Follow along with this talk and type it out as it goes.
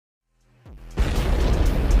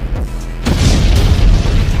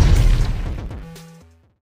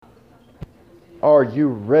Are you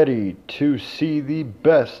ready to see the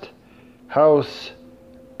best house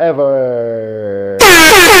ever?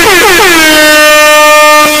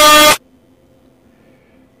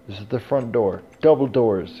 This is the front door. Double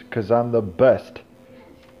doors, because I'm the best.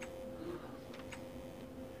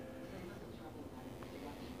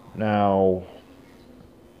 Now,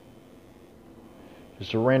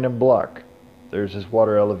 just a random block. There's this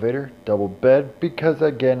water elevator, double bed, because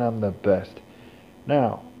again, I'm the best.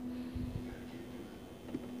 Now,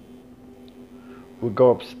 we'll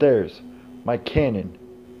go upstairs. My cannon.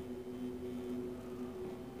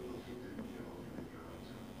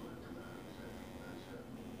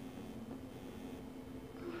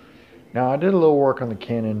 Now, I did a little work on the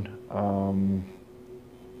cannon.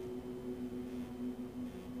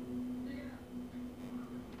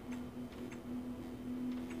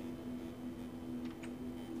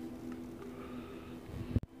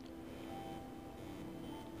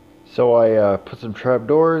 So I put some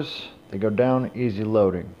trapdoors. They go down, easy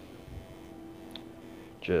loading.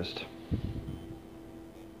 Just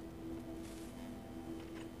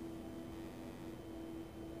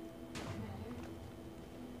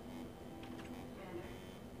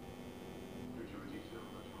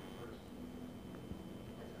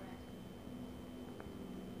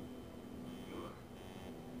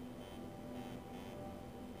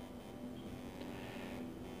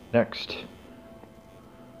next.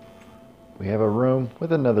 We have a room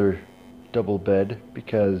with another double bed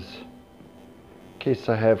because in case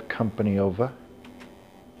I have company over.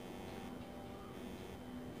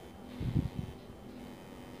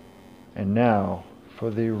 And now for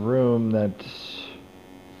the room that's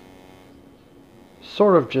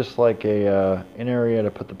sort of just like an area to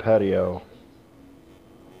put the patio.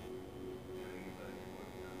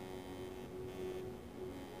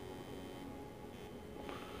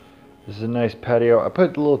 This is a nice patio. I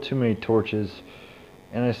put a little too many torches,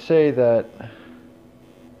 and I say that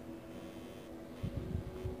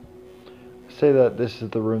this is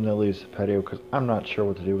the room that leaves the patio because I'm not sure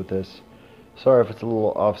what to do with this. Sorry if it's a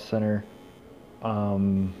little off center.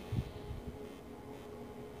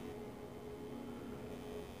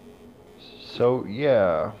 So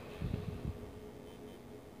yeah.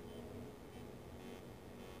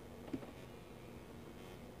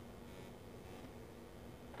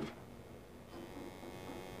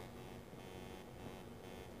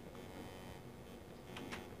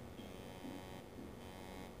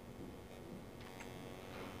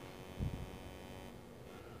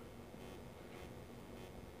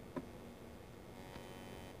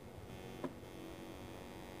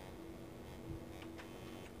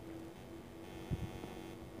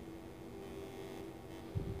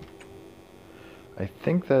 I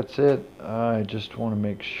think that's it. I just want to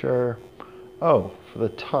make sure. Oh, for the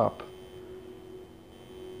top.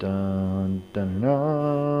 Dun dun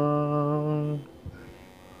dun.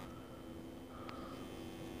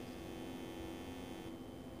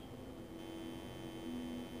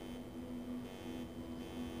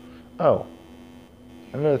 Oh,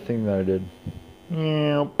 another thing that I did.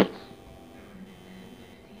 Yep.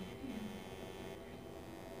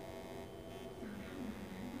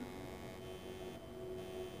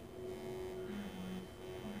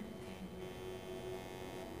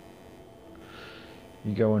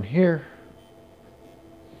 You go in here,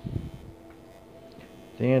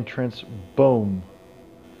 the entrance, boom,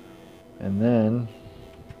 and then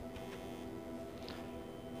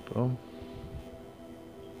boom.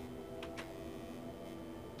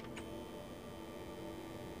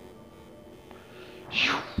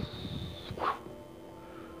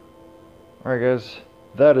 Alright guys,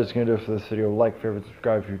 that is going to do it for this video. Like, favorite,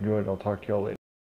 subscribe if you enjoyed. I'll talk to y'all later.